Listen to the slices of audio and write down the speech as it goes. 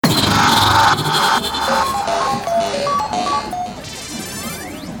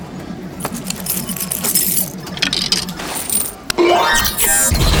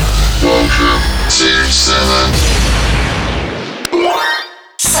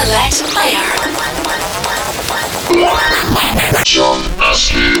Select player. John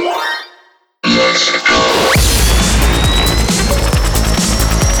Askew. Let's go.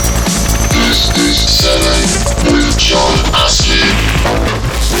 This is 7 with John Askew.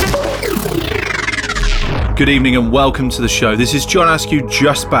 Good evening and welcome to the show. This is John Askew,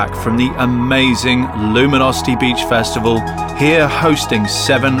 just back from the amazing Luminosity Beach Festival, here hosting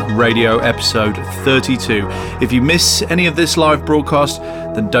 7 Radio episode 32. If you miss any of this live broadcast,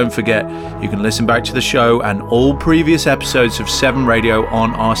 then don't forget you can listen back to the show and all previous episodes of 7 Radio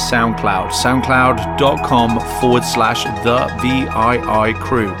on our SoundCloud, soundcloud.com/The VII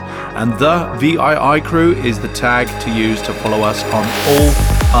Crew. And The VII Crew is the tag to use to follow us on all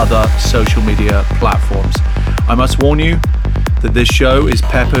other social media platforms. I must warn you that this show is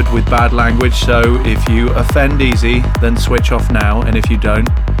peppered with bad language, so if you offend easy, then switch off now, and if you don't,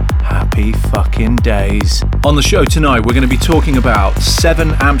 happy fucking days. On the show tonight, we're going to be talking about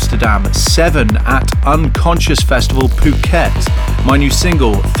 7 Amsterdam, 7 at Unconscious Festival Phuket, my new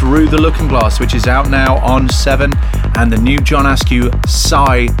single Through the Looking Glass, which is out now on 7, and the new John Askew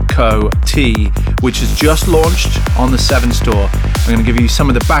Psycho T, which has just launched on the 7 store. I'm going to give you some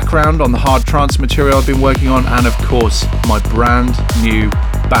of the background on the hard trance material I've been working on, and of course my brand new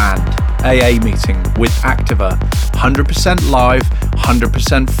band AA meeting with Activa, 100% live,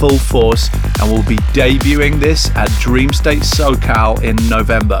 100% full force, and we'll be debuting this at Dreamstate SoCal in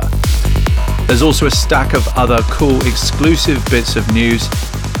November. There's also a stack of other cool exclusive bits of news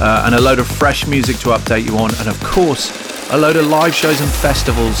and a load of fresh music to update you on, and of course a load of live shows and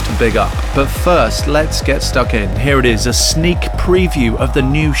festivals to big up. But first, let's get stuck in. Here it is, a sneak preview of the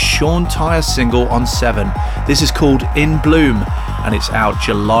new Sean Tyas single on 7. This is called In Bloom, and it's out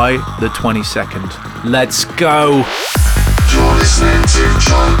July the 22nd. Let's go! You're listening to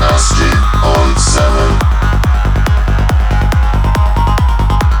John Askew on 7.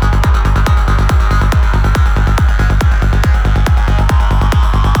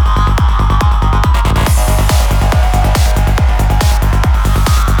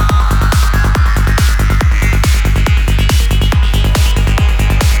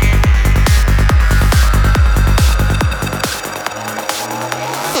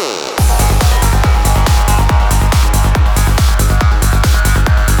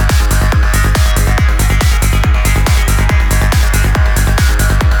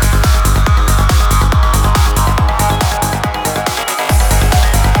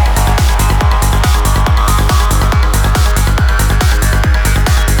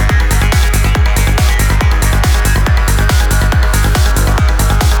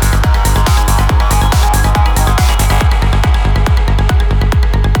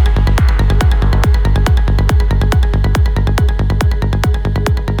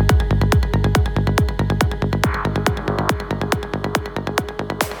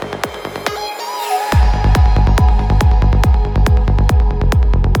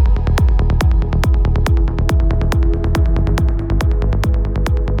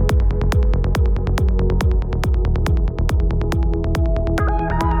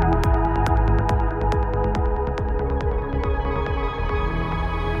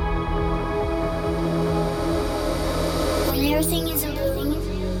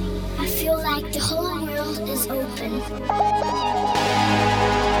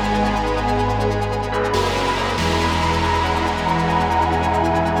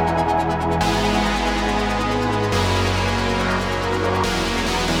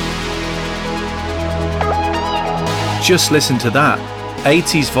 Just listen to that.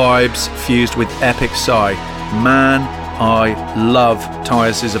 80s vibes fused with epic psy. Man, I love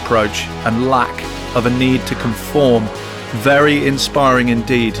Tyas' approach and lack of a need to conform. Very inspiring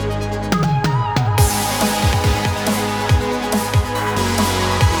indeed.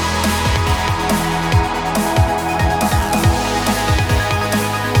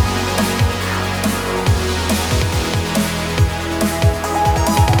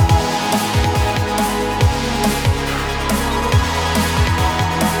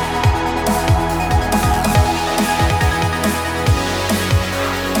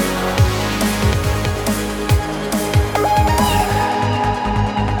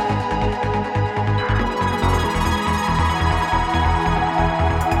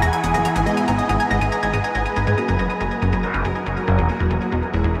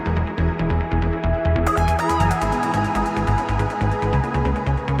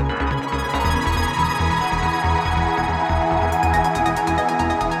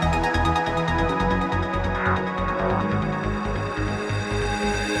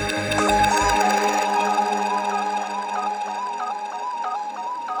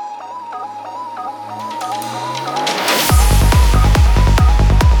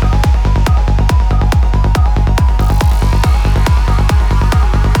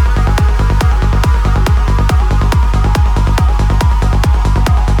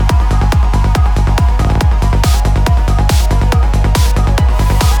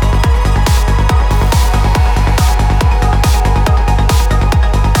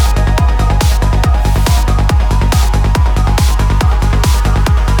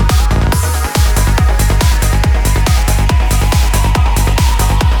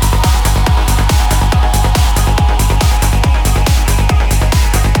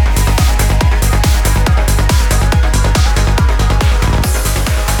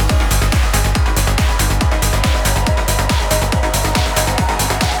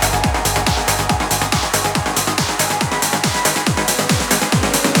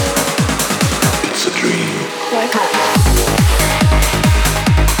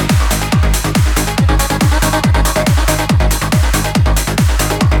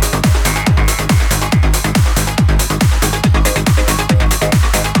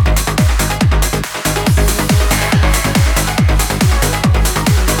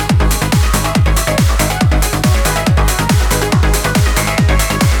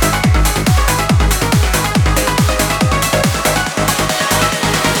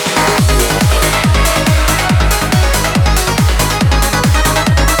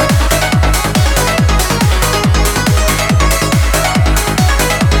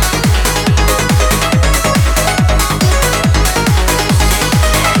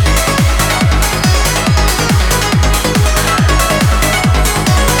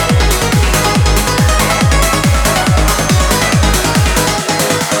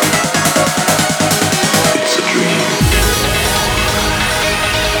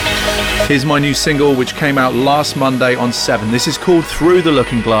 Here's my new single, which came out last Monday on 7. This is called Through the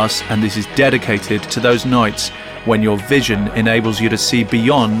Looking Glass, and this is dedicated to those nights when your vision enables you to see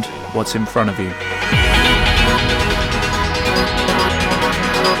beyond what's in front of you.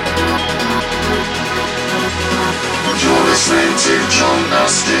 You're listening to John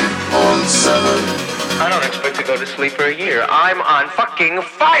Astin on 7. I don't expect to go to sleep for a year. I'm on fucking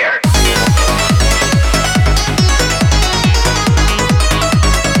fire!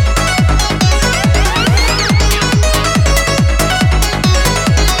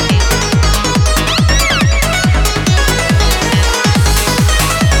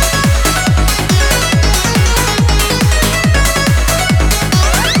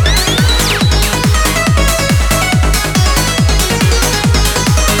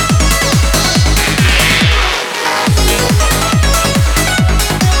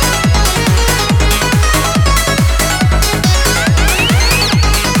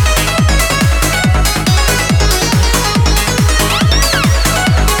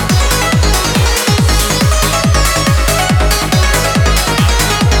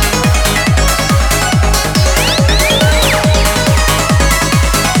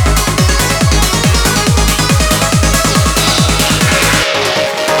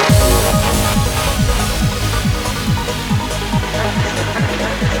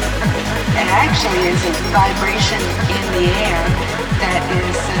 Vibration in the air that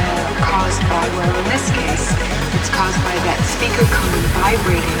is caused by, well, in this case, it's caused by that speaker cone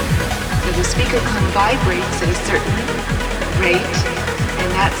vibrating. So the speaker cone vibrates at a certain rate, and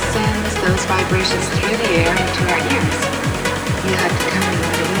that sends those vibrations through the air into our ears. You have to tell me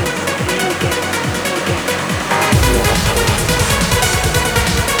what it is. Then you get it.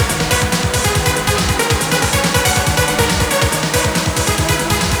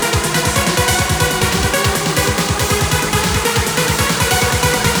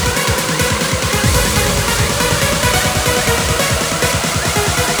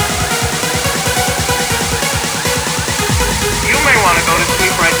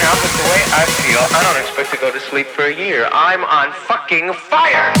 I feel I don't expect to go to sleep for a year. I'm on fucking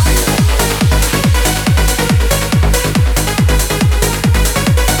fire!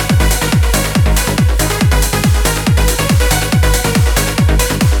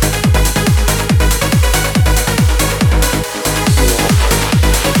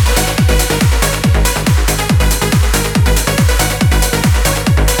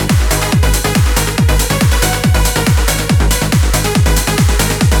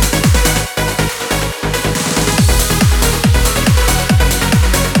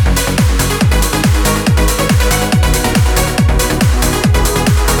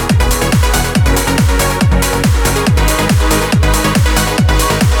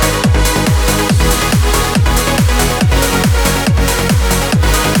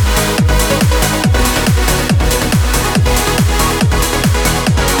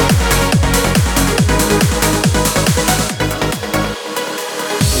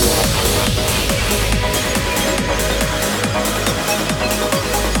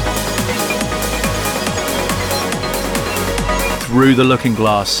 Through the Looking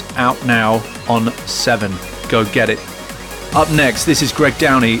Glass, out now on 7. Go get it. Up next, this is Greg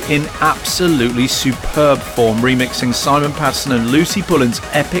Downey in absolutely superb form, remixing Simon Patterson and Lucy Pullen's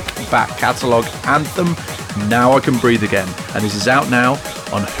epic back catalogue anthem, Now I Can Breathe Again. And this is out now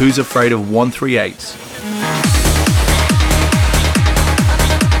on Who's Afraid of 138.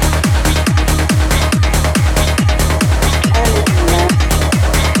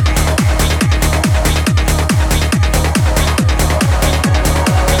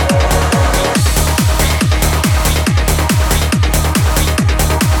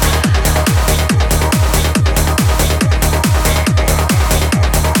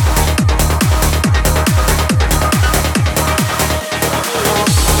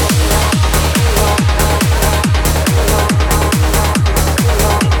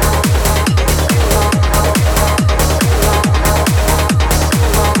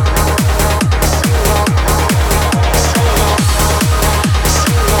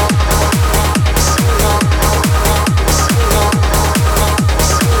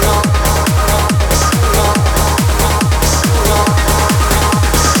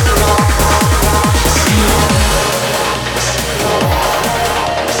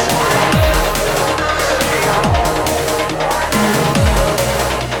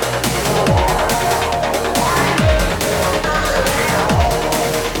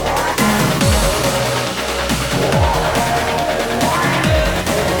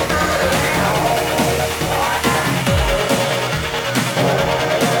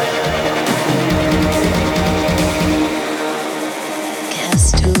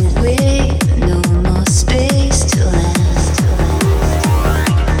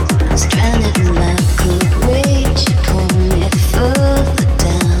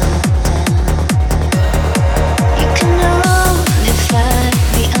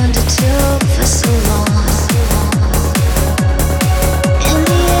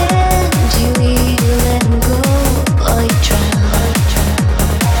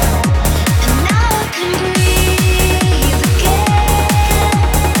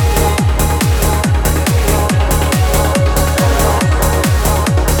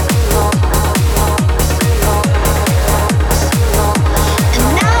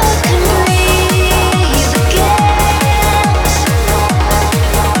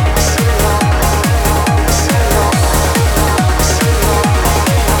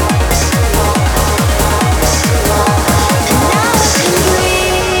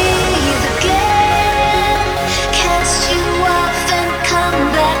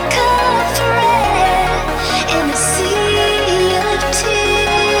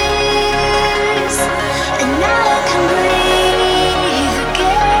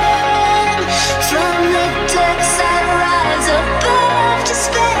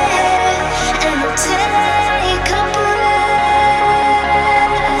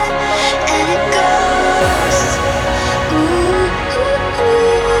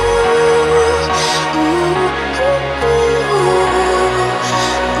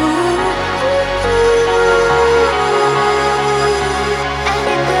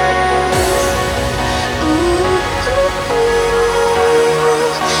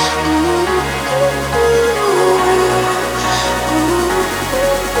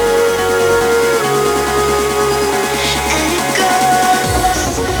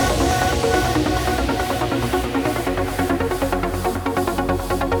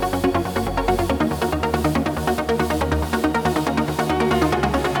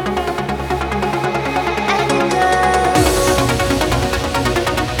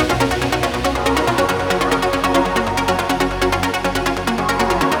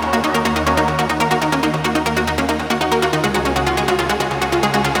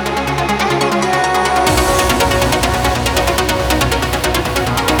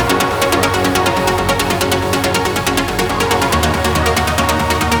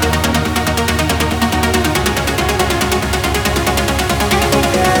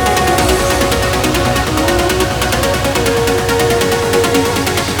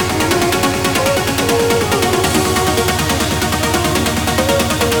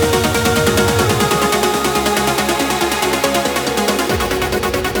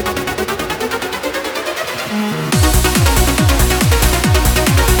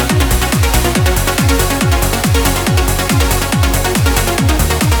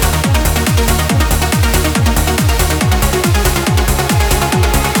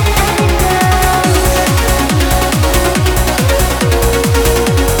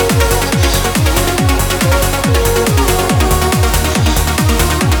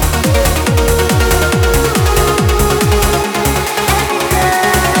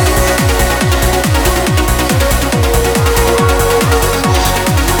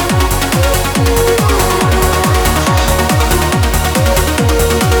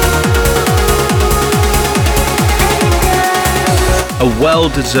 A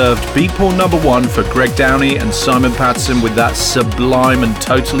well-deserved Beatport #1 for Greg Downey and Simon Patterson with that sublime and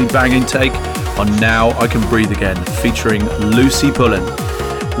totally banging take on Now I Can Breathe Again, featuring Lucy Pullen.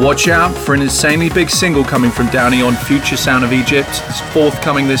 Watch out for an insanely big single coming from Downey on Future Sound of Egypt. It's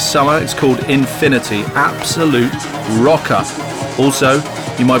forthcoming this summer. It's called Infinity. Absolute rocker. Also,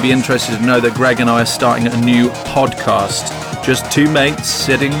 you might be interested to know that Greg and I are starting a new podcast. Just two mates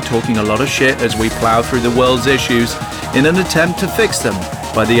sitting, talking a lot of shit as we plow through the world's issues in an attempt to fix them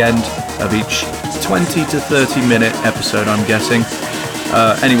by the end of each 20 to 30 minute episode, I'm guessing.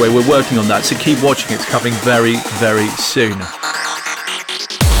 Anyway, we're working on that, so keep watching. It's coming very, very soon.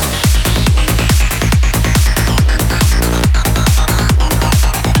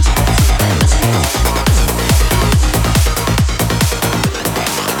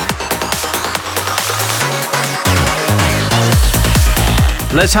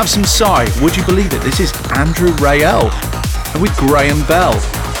 Let's have some Psy. Would you believe it? This is Andrew Rayel with Graham Bell.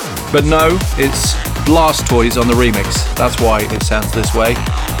 But no, it's Blast Toys on the remix. That's why it sounds this way.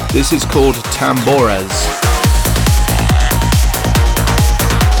 This is called Tambores.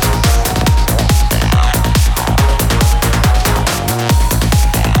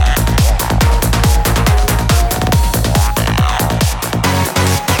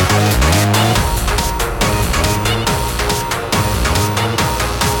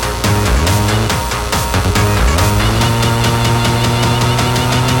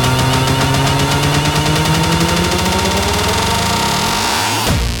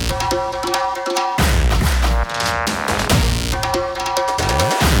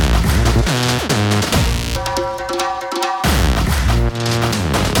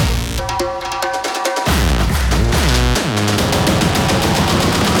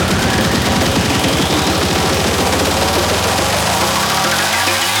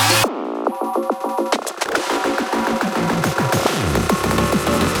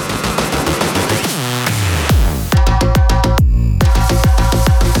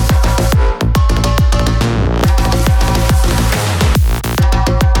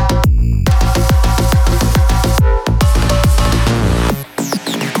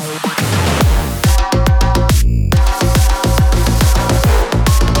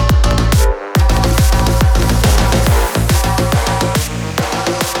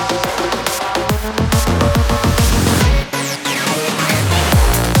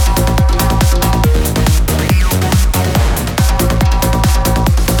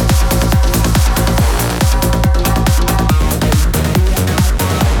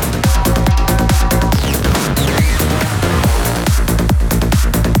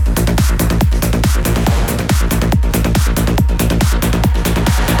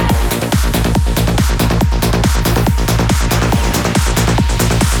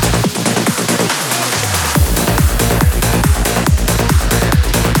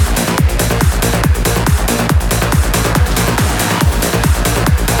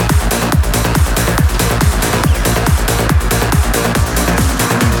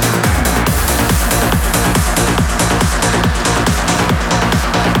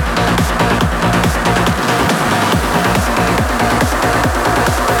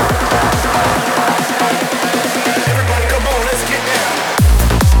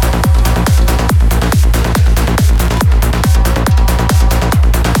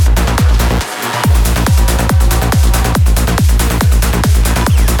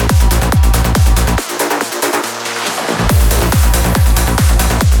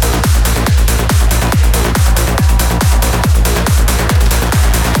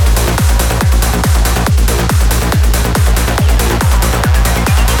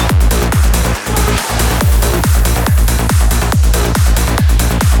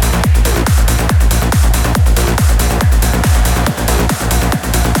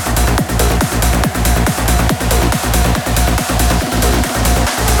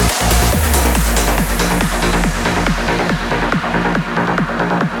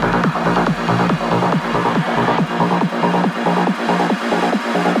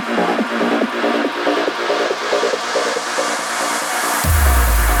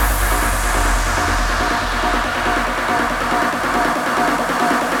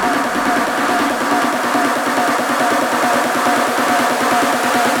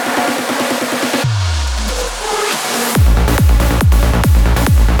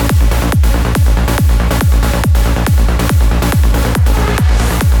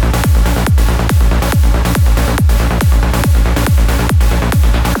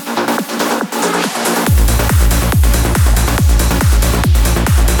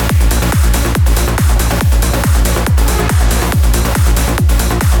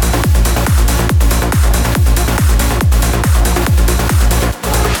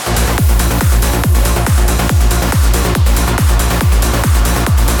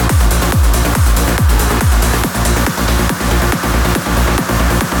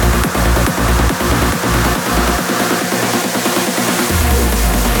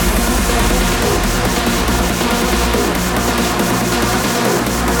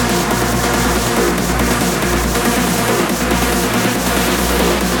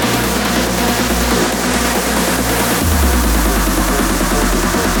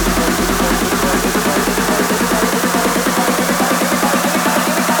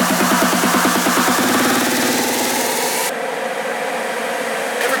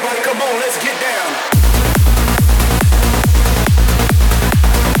 on, let's get down.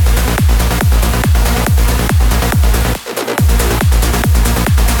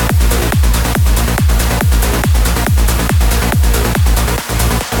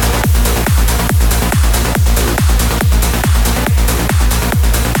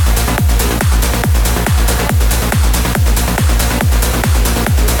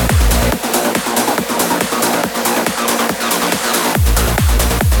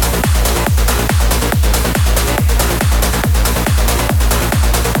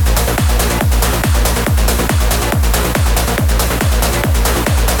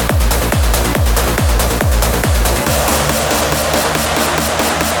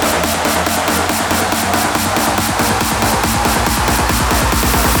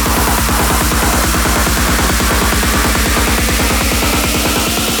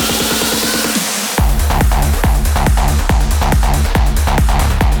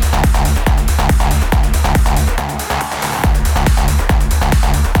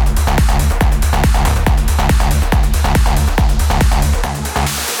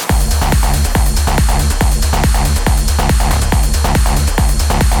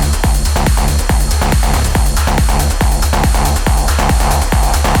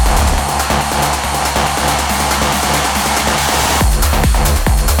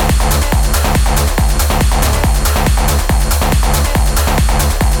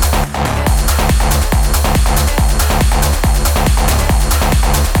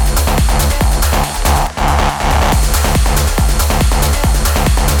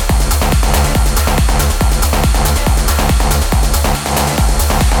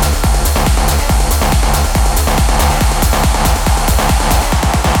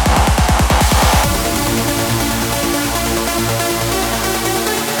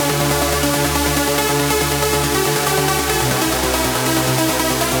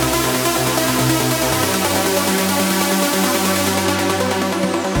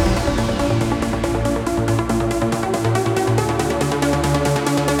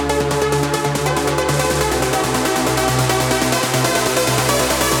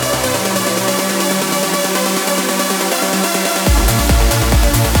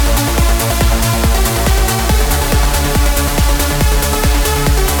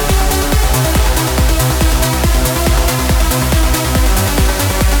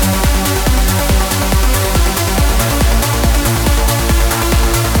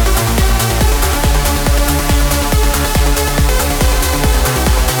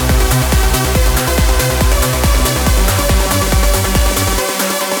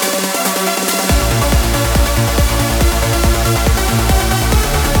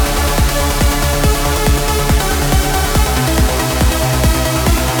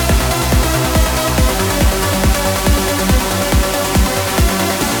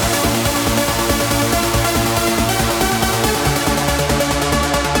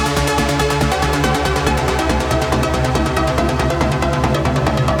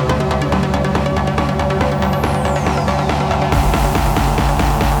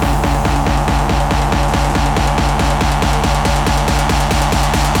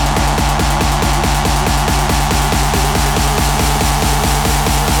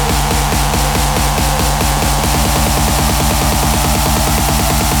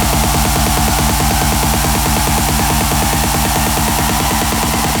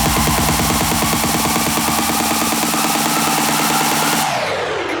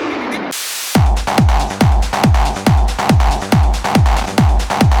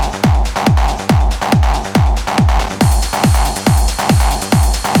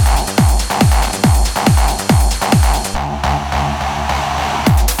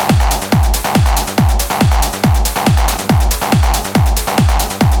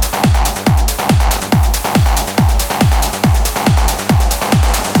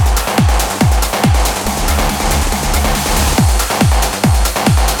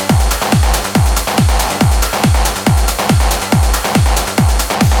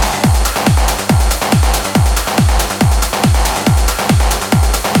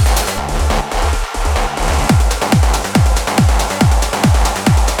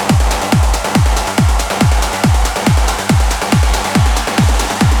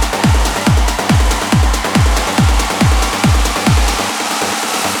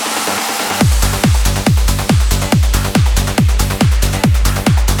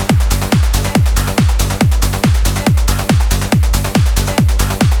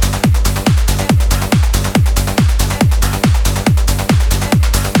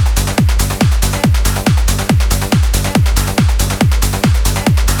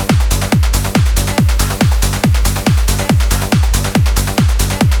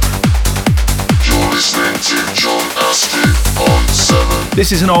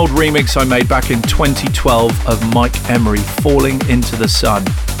 This is an old remix I made back in 2012 of Mike Emery, Falling Into the Sun.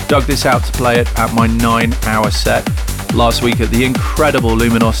 Dug this out to play it at my 9-hour set last week at the incredible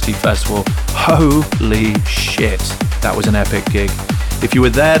Luminosity Festival. Holy shit, that was an epic gig. If you were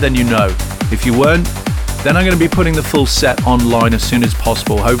there, then you know. If you weren't, then I'm going to be putting the full set online as soon as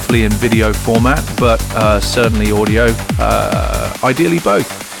possible, hopefully in video format, but certainly audio, ideally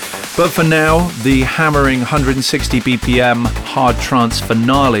both. But for now, the hammering 160 BPM hard trance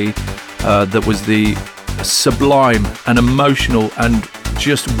finale that was the sublime and emotional and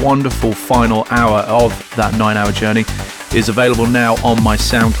just wonderful final hour of that 9-hour journey is available now on my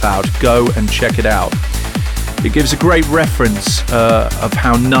SoundCloud. Go and check it out. It gives a great reference of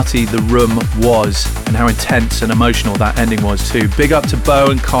how nutty the room was and how intense and emotional that ending was too. Big up to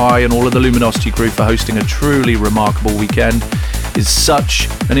Bo and Kai and all of the Luminosity crew for hosting a truly remarkable weekend. It's such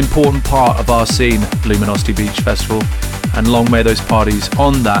an important part of our scene, Luminosity Beach Festival, and long may those parties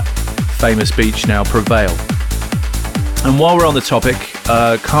on that famous beach now prevail. And while we're on the topic,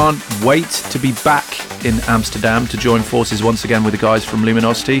 can't wait to be back in Amsterdam to join forces once again with the guys from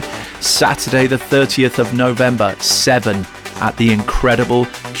Luminosity. Saturday the 30th of November, 7 at the incredible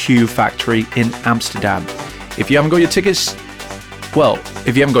Q Factory in Amsterdam. If you haven't got your tickets, well,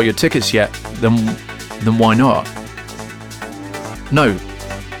 if you haven't got your tickets yet, then why not? No,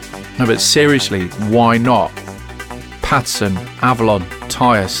 but seriously, why not? Patson, Avalon,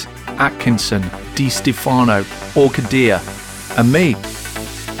 Tyus, Atkinson, Di Stefano, Orchidea, and me,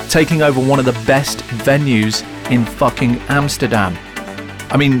 taking over one of the best venues in fucking Amsterdam.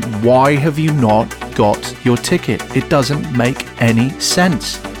 I mean, why have you not got your ticket? It doesn't make any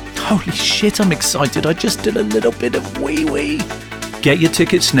sense. Holy shit, I'm excited. I just did a little bit of wee-wee. Get your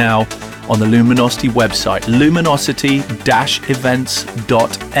tickets now on the Luminosity website,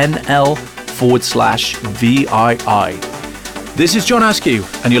 luminosity-events.nl/VII. This is John Askew,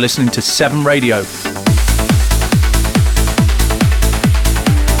 and you're listening to 7 Radio.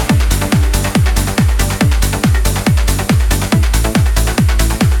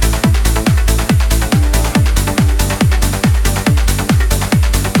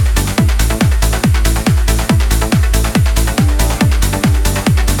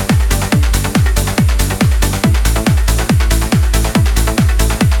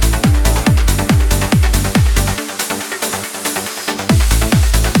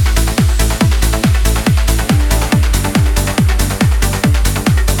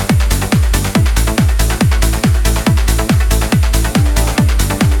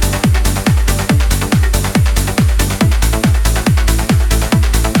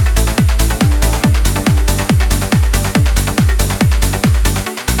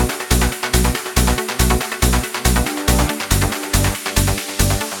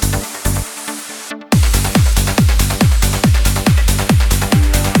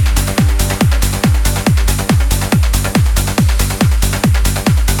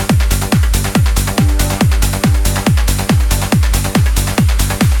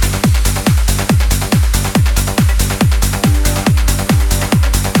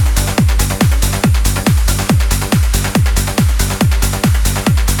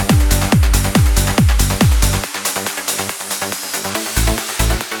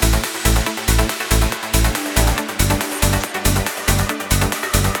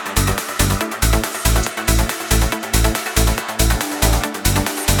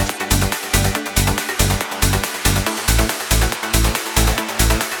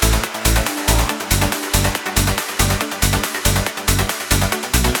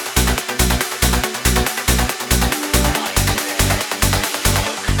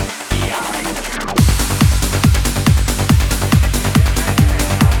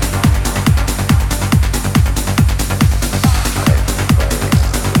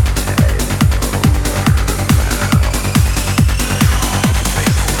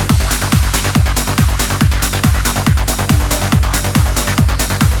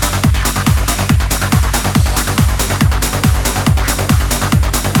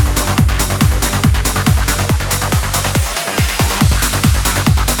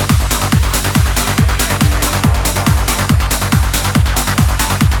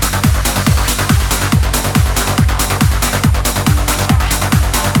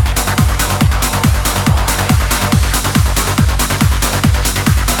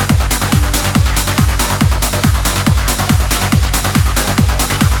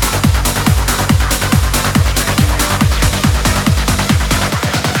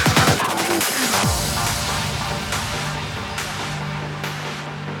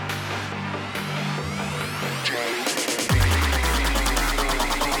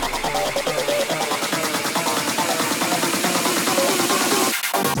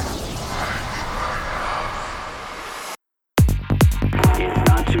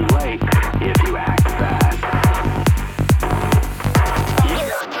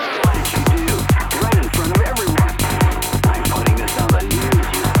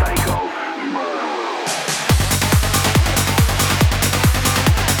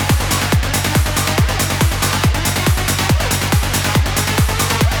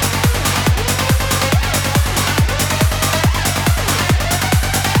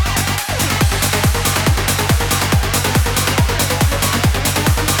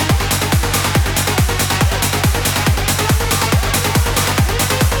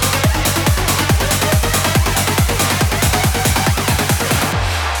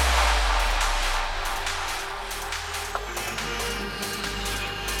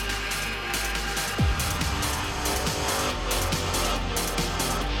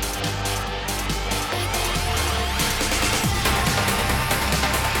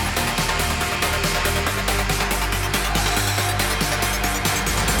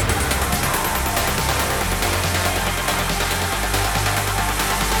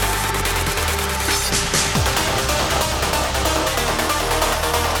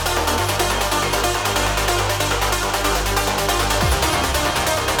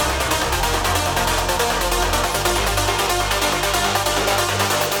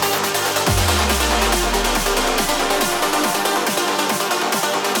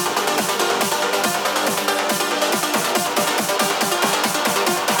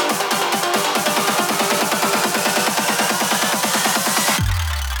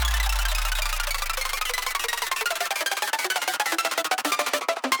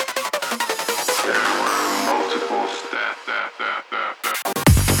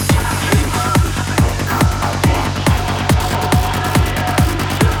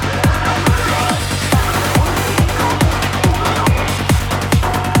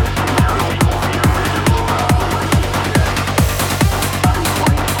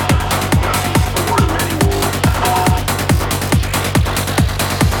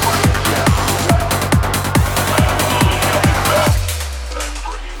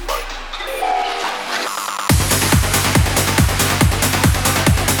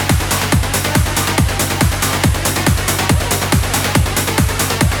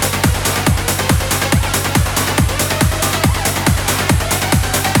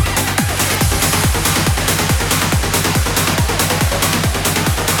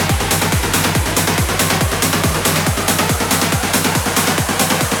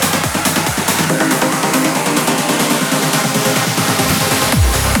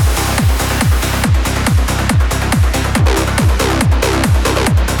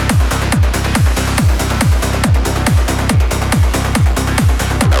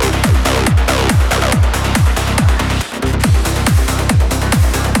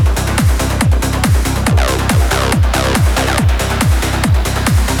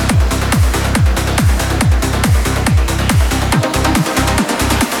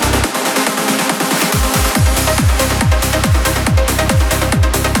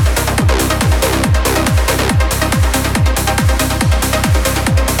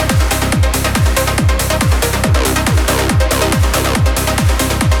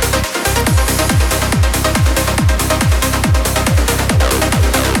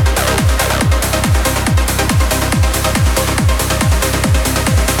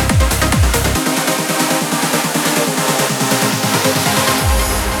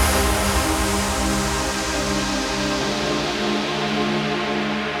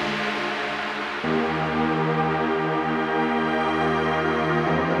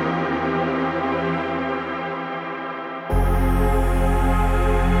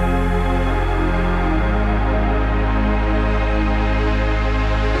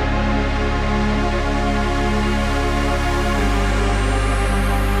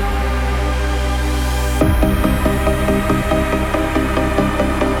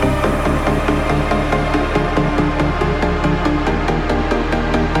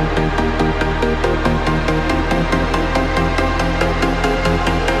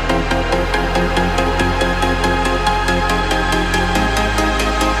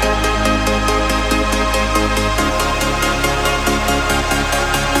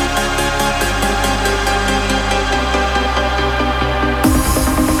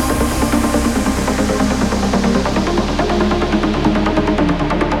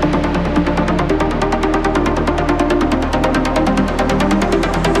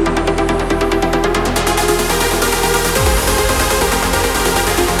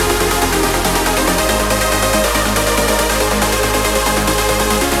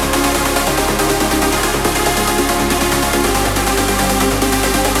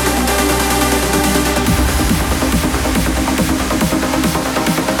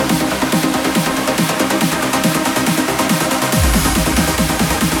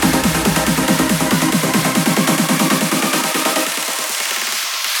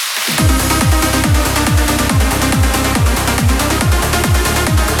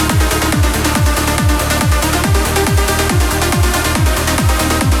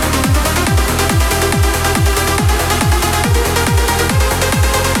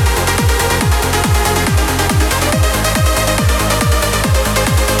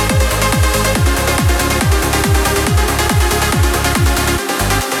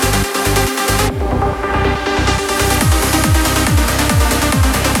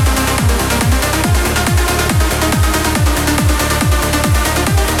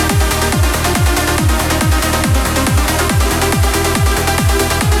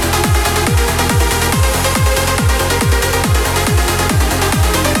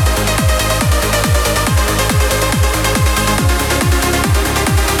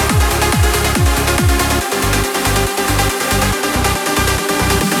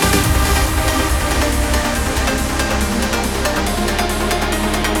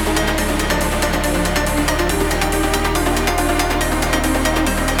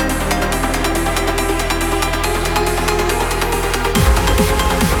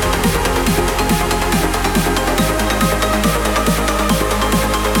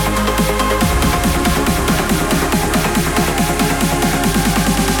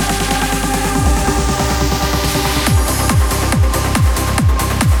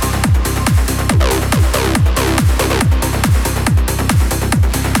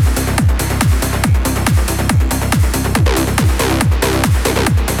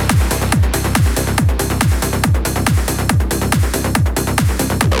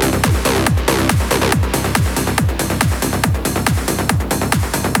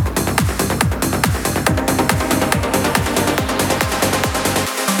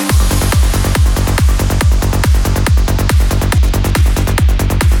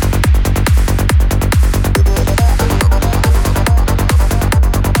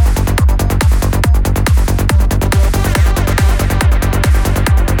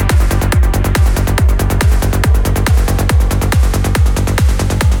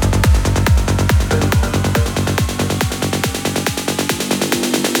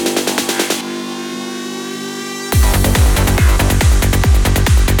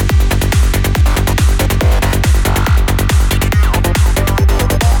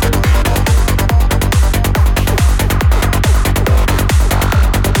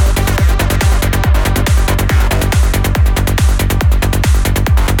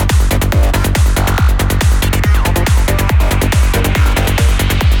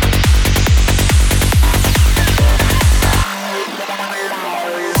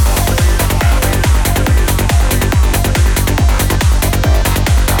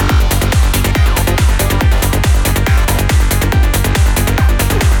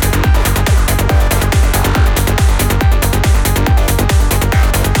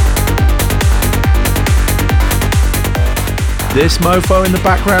 This mofo in the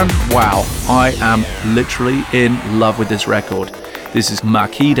background, wow, I am literally in love with this record. This is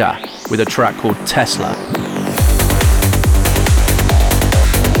Makida with a track called Tesla.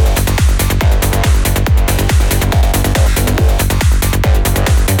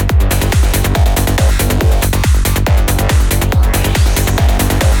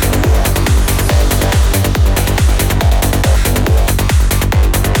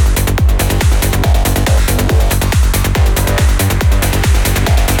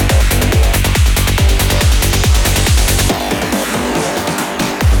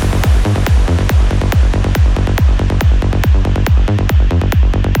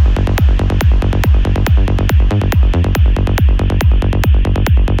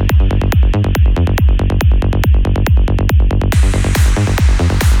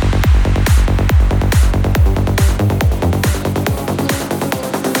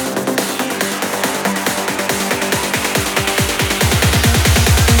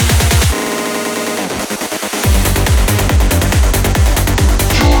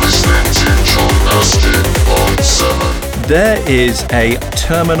 There is a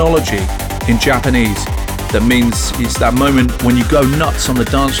terminology in Japanese that means it's that moment when you go nuts on the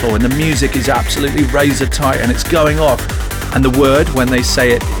dance floor and the music is absolutely razor tight and it's going off. And the word, when they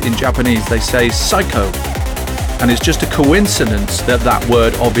say it in Japanese, they say psycho. And it's just a coincidence that that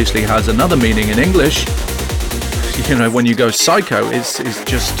word obviously has another meaning in English. You know, when you go psycho, it's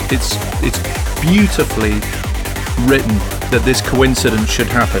beautifully written that this coincidence should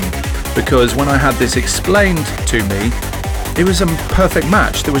happen. Because when I had this explained to me, it was a perfect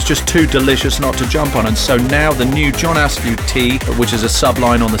match. There was just too delicious not to jump on. And so now the new John Askew Tea, which is a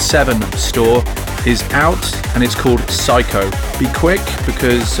subline on the 7 store, is out and it's called Psycho. Be quick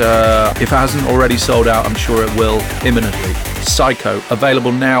because if it hasn't already sold out, I'm sure it will imminently. Psycho,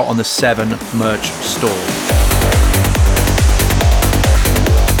 available now on the 7 merch store.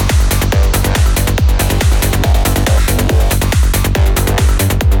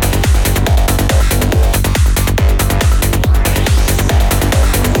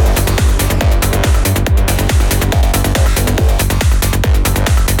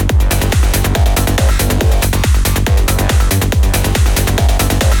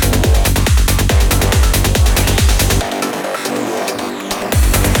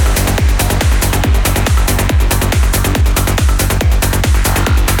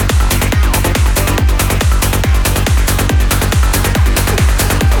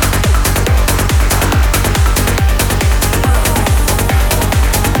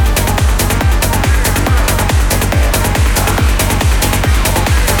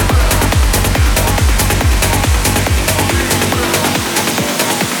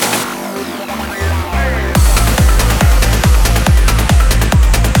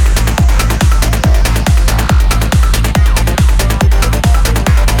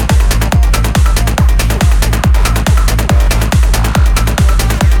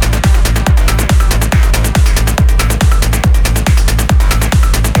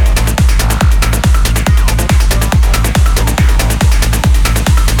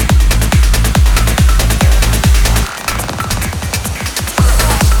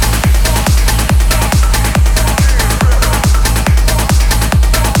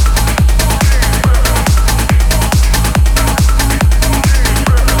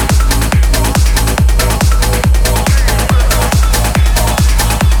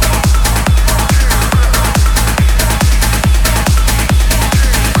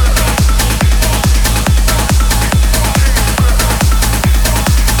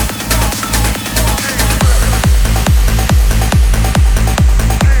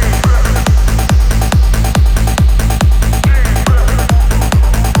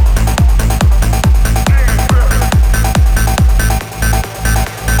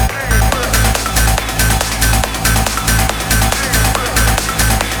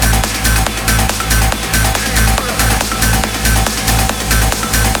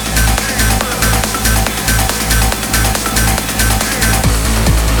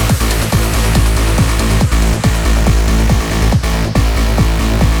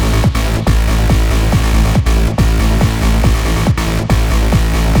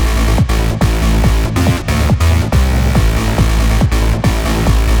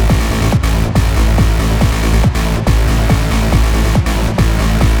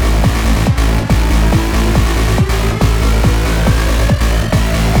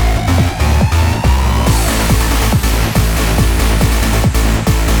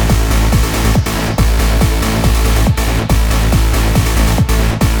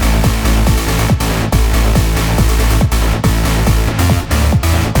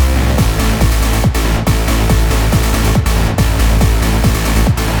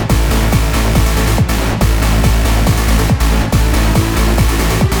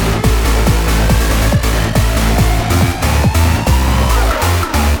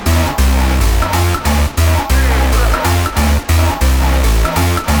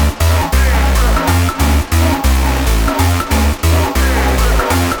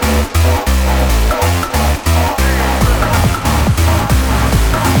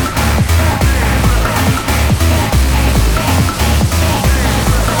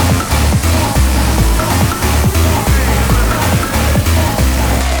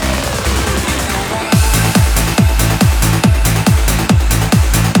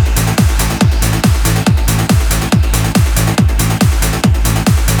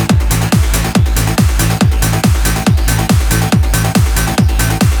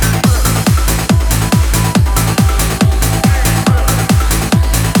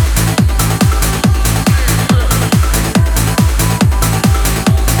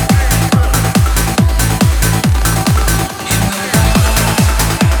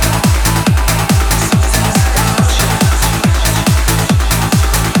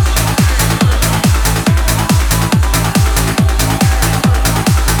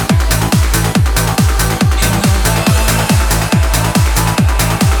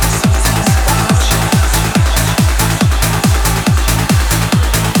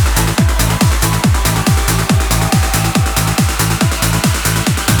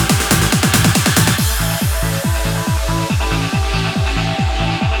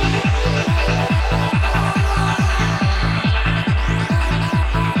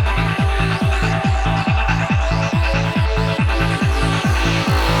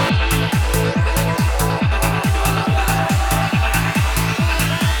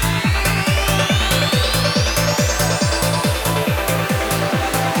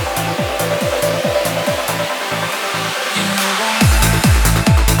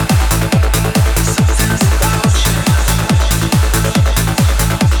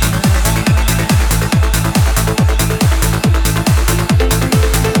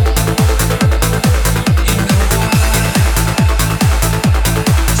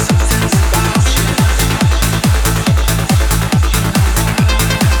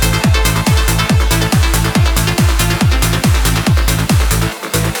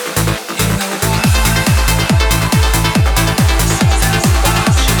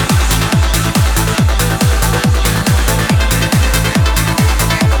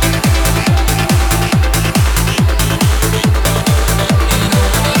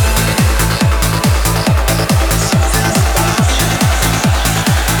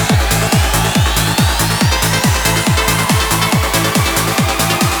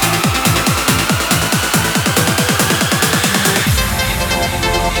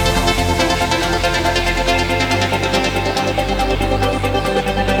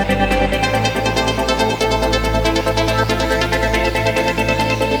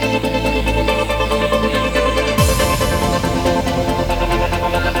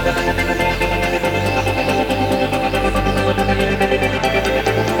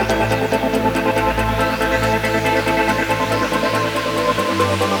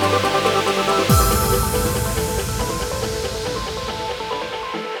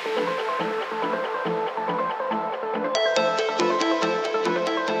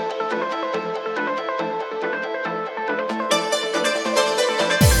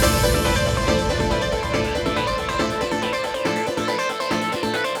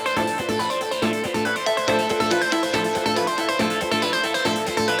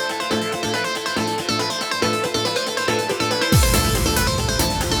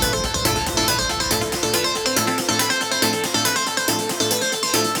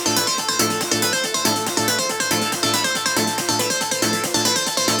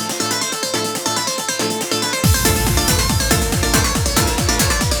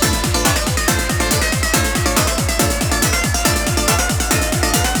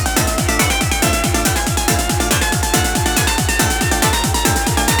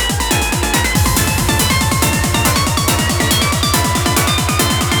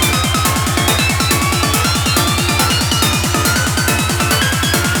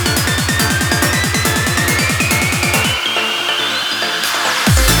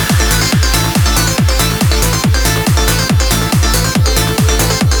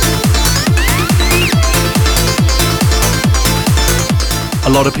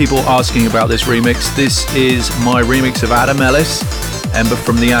 A lot of people asking about this remix. This is my remix of Adam Ellis, Ember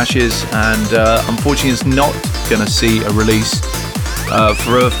from the Ashes, and unfortunately it's not going to see a release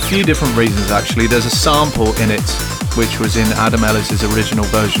for a few different reasons actually. There's a sample in it which was in Adam Ellis's original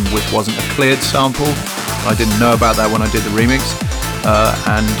version, which wasn't a cleared sample. I didn't know about that when I did the remix,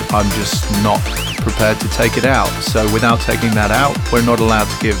 and I'm just not prepared to take it out. So without taking that out, we're not allowed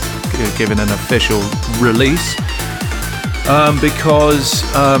to give it an official release. Because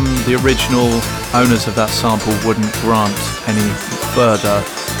the original owners of that sample wouldn't grant any further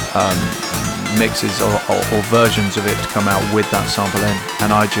mixes or versions of it to come out with that sample in,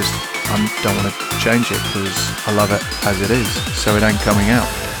 and I don't want to change it because I love it as it is, so it ain't coming out.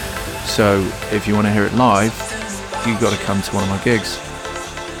 So if you want to hear it live, you got to come to one of my gigs,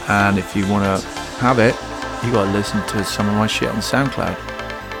 and if you want to have it, you got to listen to some of my shit on SoundCloud.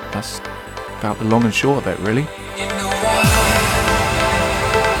 That's about the long and short of it, really.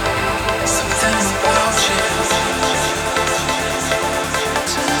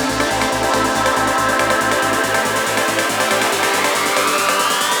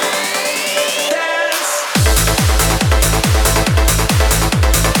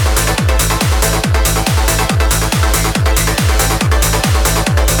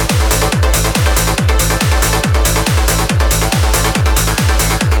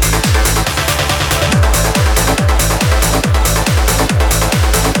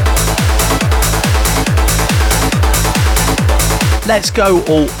 Let's go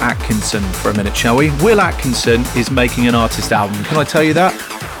all Atkinson for a minute, shall we? Will Atkinson is making an artist album. Can I tell you that?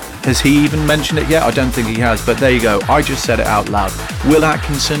 Has he even mentioned it yet? I don't think he has, but there you go. I just said it out loud. Will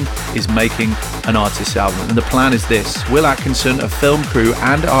Atkinson is making an artist album, and the plan is this. Will Atkinson, a film crew,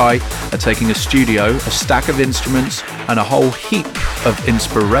 and I are taking a studio, a stack of instruments, and a whole heap of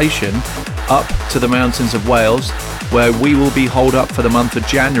inspiration up to the mountains of Wales, where we will be holed up for the month of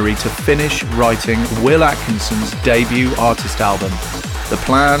January to finish writing Will Atkinson's debut artist album. The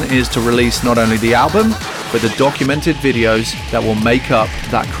plan is to release not only the album, but the documented videos that will make up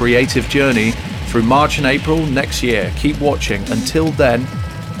that creative journey through March and April next year. Keep watching. Until then,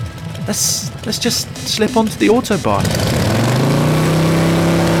 let's just slip onto the Autobahn.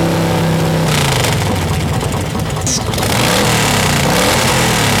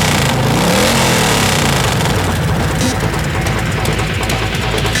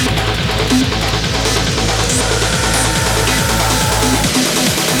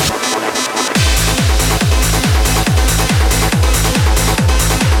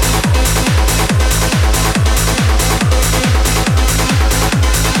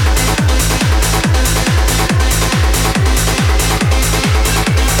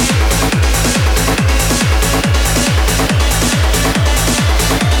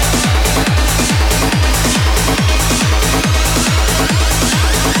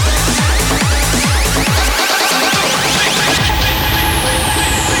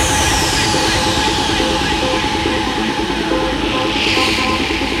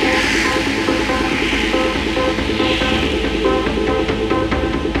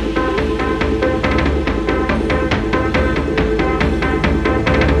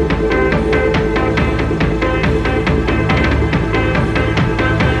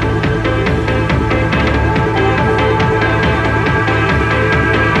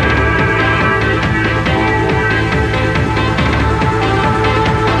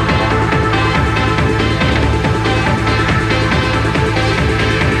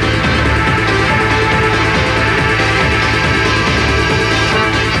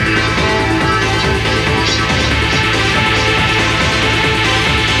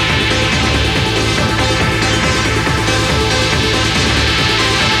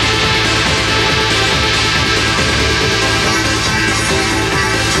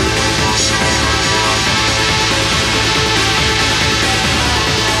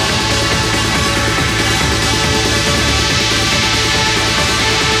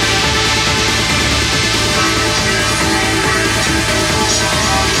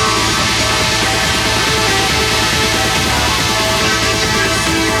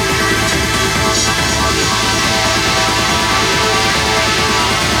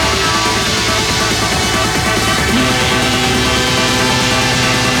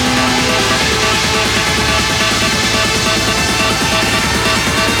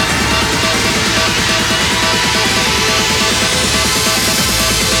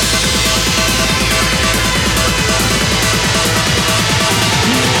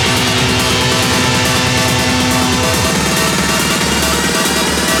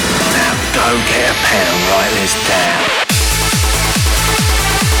 System.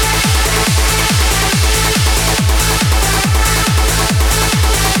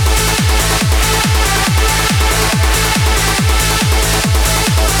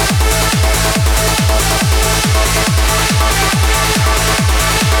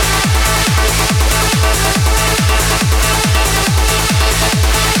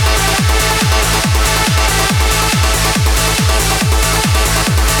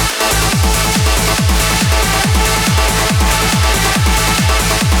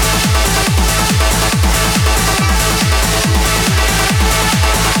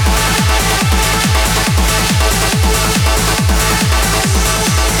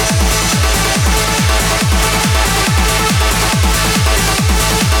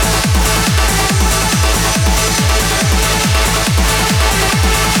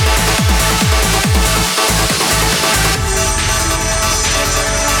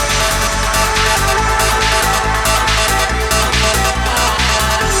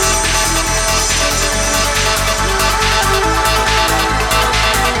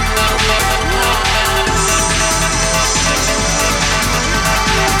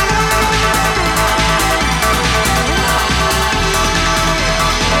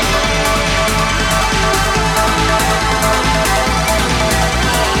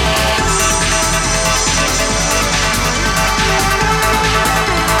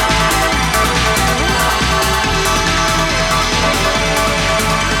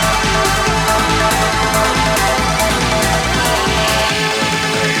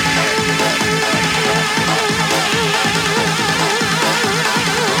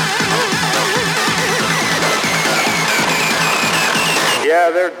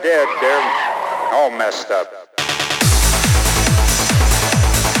 They're dead. They're all messed up.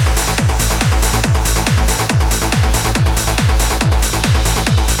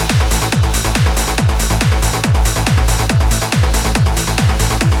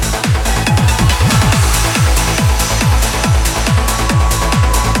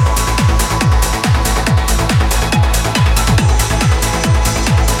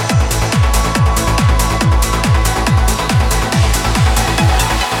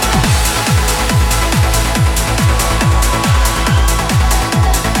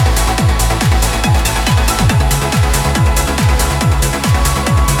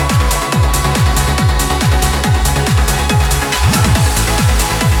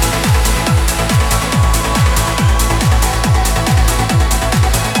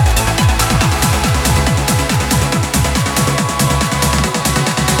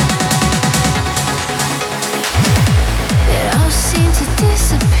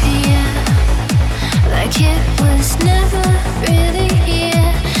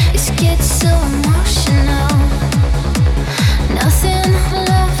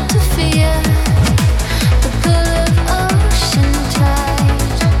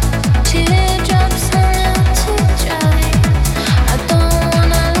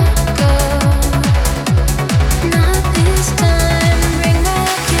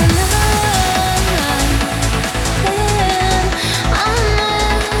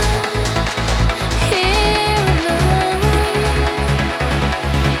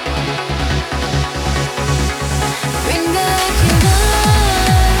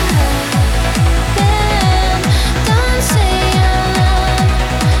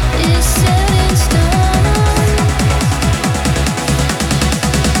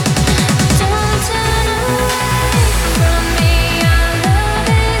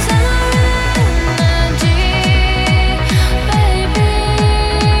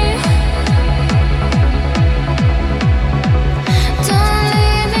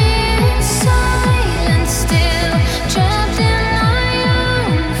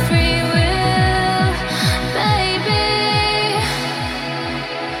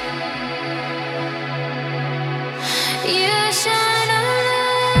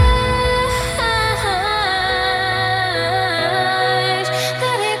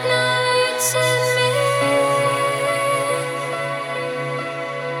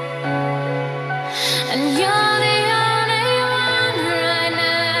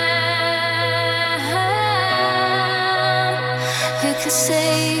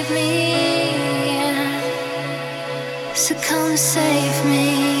 Save me, so come save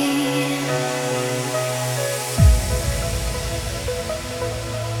me.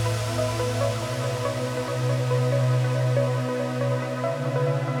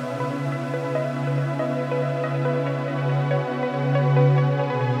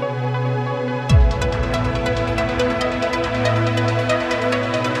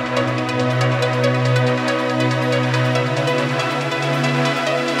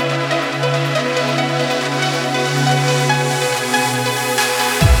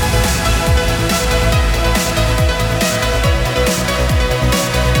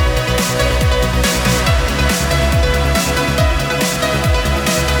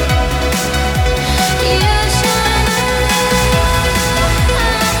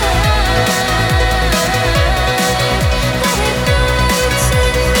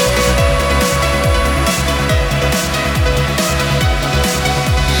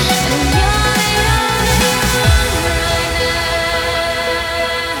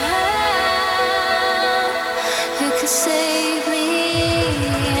 save me.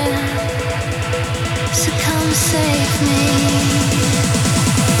 So come save me.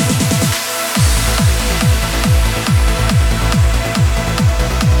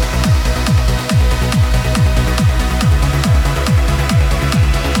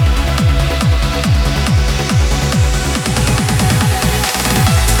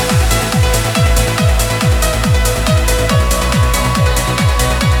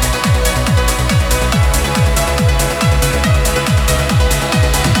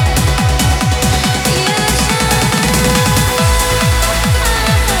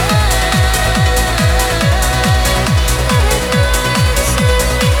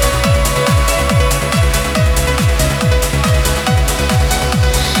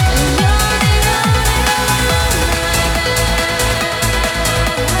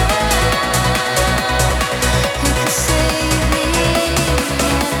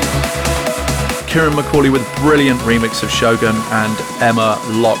 Kieran McCauley with a brilliant remix of Shogun and Emma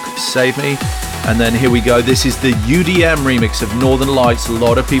Locke, Save Me. And then here we go. This is the UDM remix of Northern Lights. A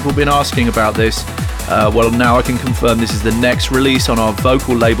lot of people have been asking about this. Well, now I can confirm this is the next release on our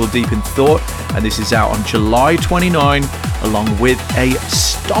vocal label Deep in Thought. And this is out on July 29, along with a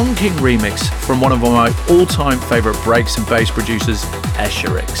stonking remix from one of my all-time favorite breaks and bass producers,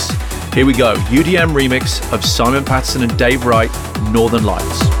 Escherix. Here we go. UDM remix of Simon Patterson and Dave Wright, Northern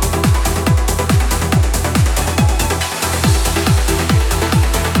Lights.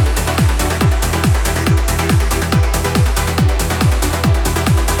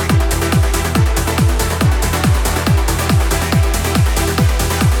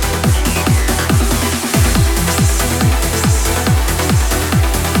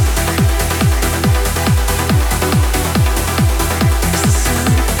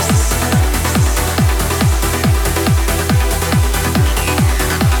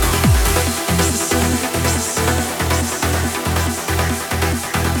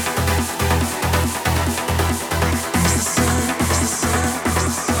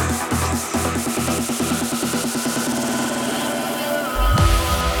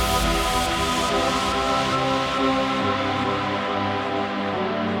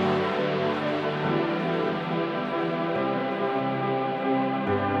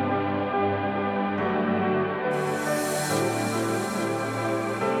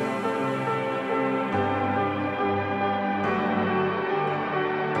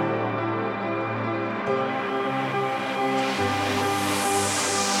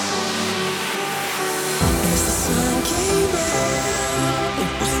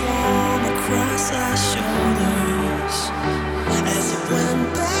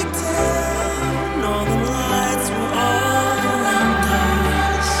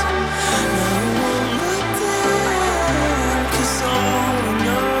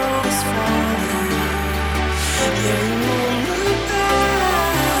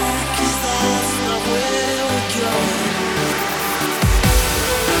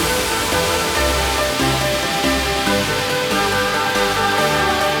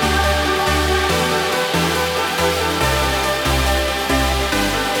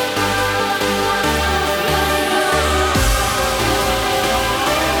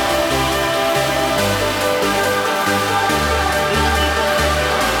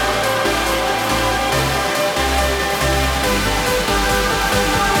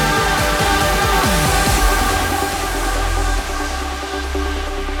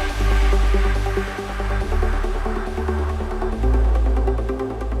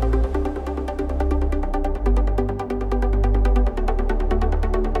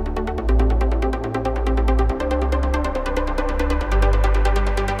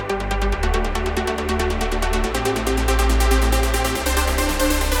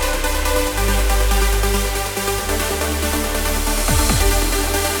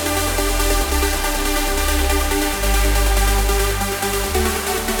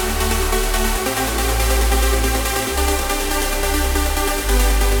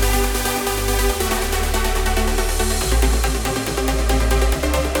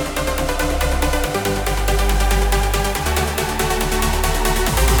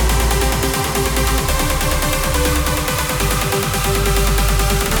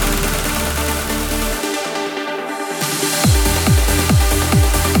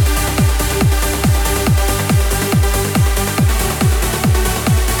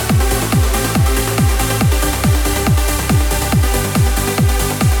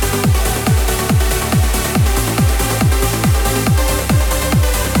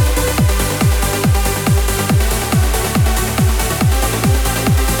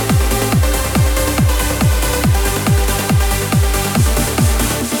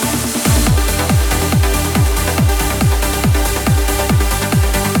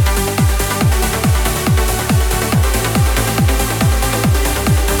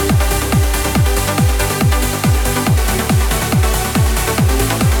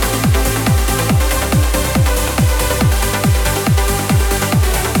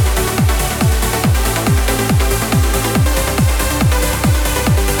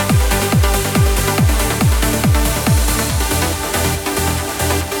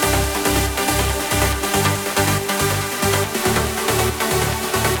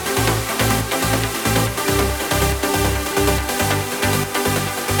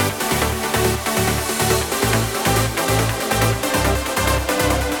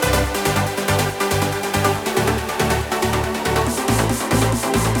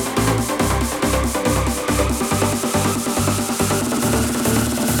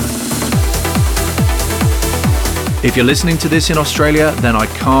 If you're listening to this in Australia, then I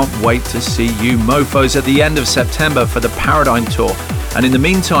can't wait to see you mofos at the end of September for the Paradigm Tour. And in the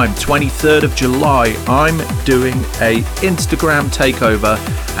meantime, 23rd of July, I'm doing a Instagram takeover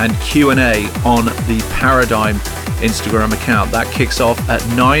and Q&A on the Paradigm Instagram account. That kicks off at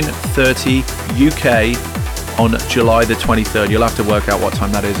 9:30 UK on July the 23rd. You'll have to work out what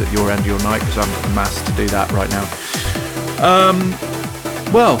time that is at your end of your night, because I'm massed to do that right now.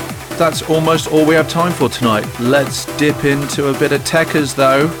 Well, that's almost all we have time for tonight. Let's dip into a bit of techers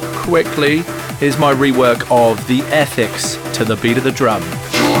though, quickly. Here's my rework of The Ethics to the beat of the drum.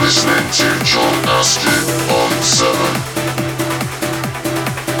 You're listening to John Askin on 7.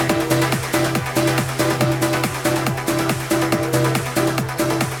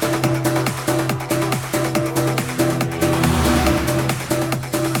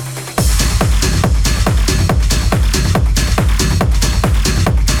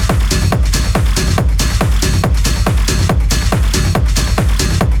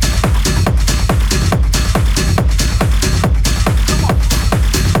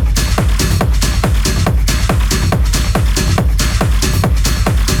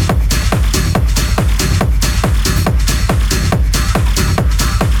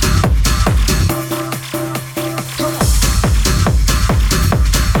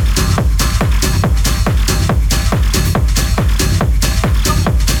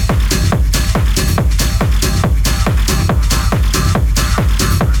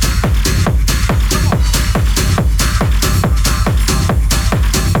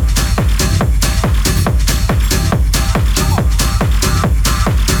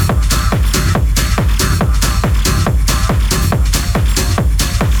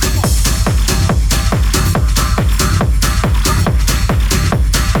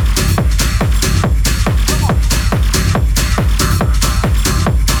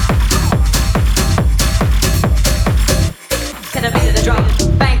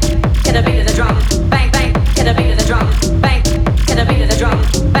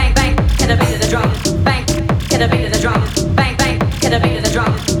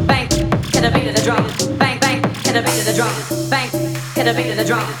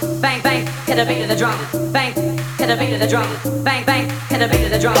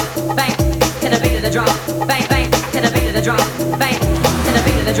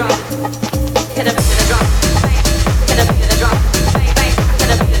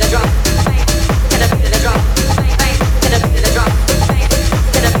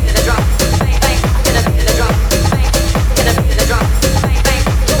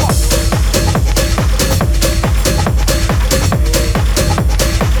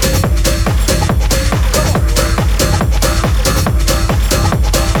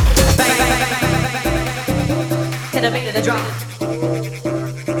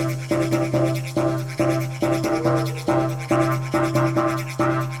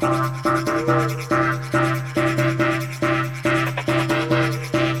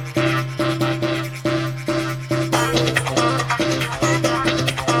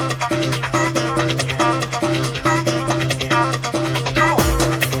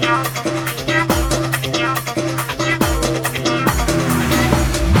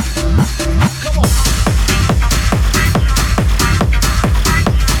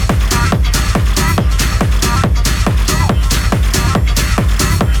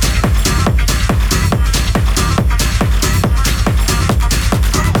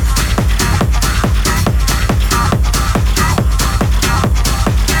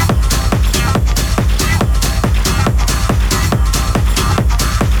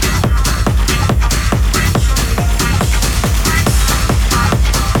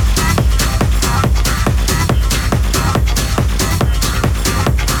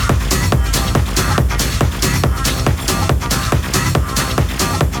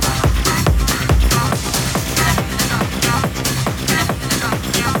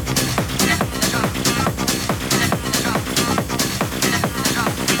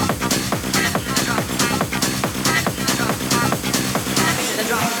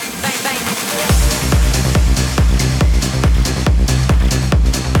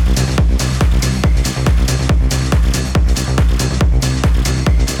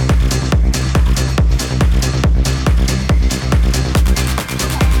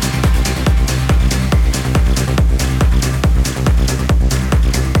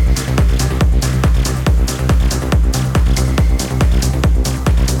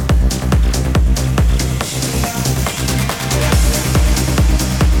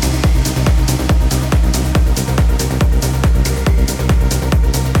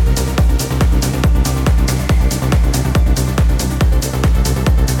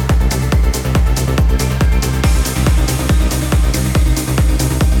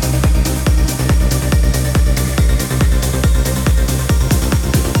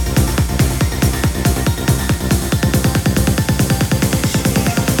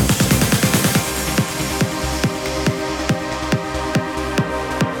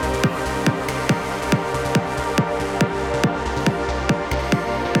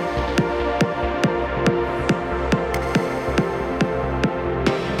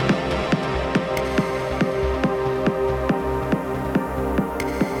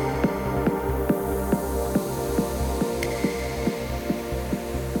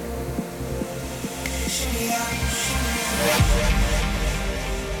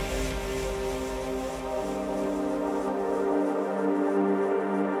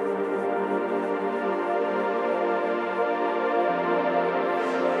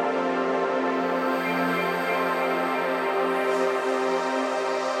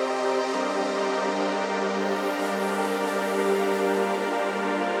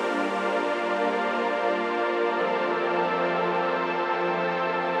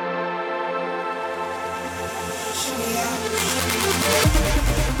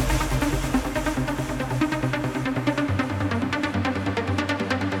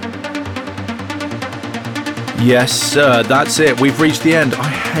 Yes, sir, that's it. We've reached the end. I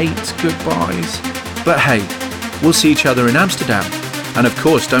hate goodbyes. But hey, we'll see each other in Amsterdam. And of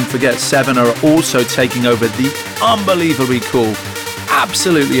course, don't forget, Seven are also taking over the unbelievably cool,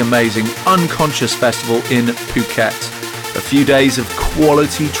 absolutely amazing Unconscious Festival in Phuket. A few days of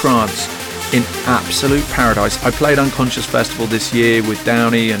quality trance in absolute paradise. I played Unconscious Festival this year with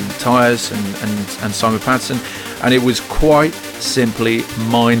Downey and Tyres and Simon Patterson, and it was quite simply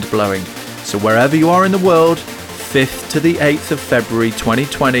mind-blowing. So wherever you are in the world, 5th to the 8th of February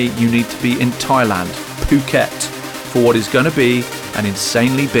 2020, you need to be in Thailand, Phuket, for what is going to be an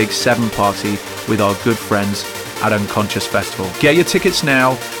insanely big Seven party with our good friends at Unconscious Festival. Get your tickets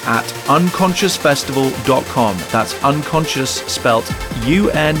now at unconsciousfestival.com. That's unconscious spelt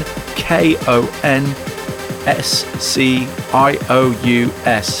UNKONSCIOUS.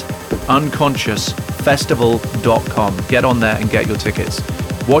 unconsciousfestival.com. Get on there and get your tickets.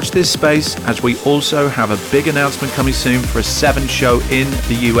 Watch this space as we also have a big announcement coming soon for a Seven show in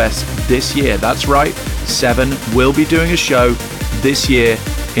the US this year. That's right, Seven will be doing a show this year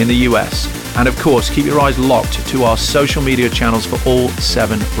in the US. And of course, keep your eyes locked to our social media channels for all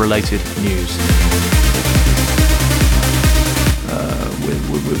Seven related news.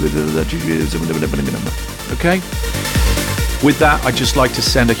 Okay? With that, I'd just like to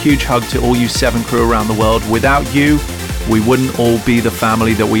send a huge hug to all you Seven crew around the world. Without you, we wouldn't all be the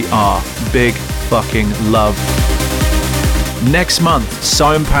family that we are. Big fucking love. Next month,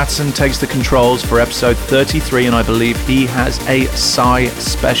 Simon Patterson takes the controls for episode 33, and I believe he has a Psy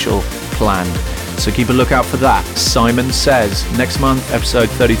special planned. So keep a lookout for that. Simon Says, next month, episode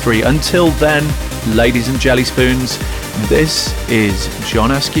 33. Until then, ladies and jelly spoons, this is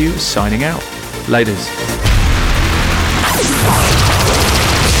John Askew signing out. Laters.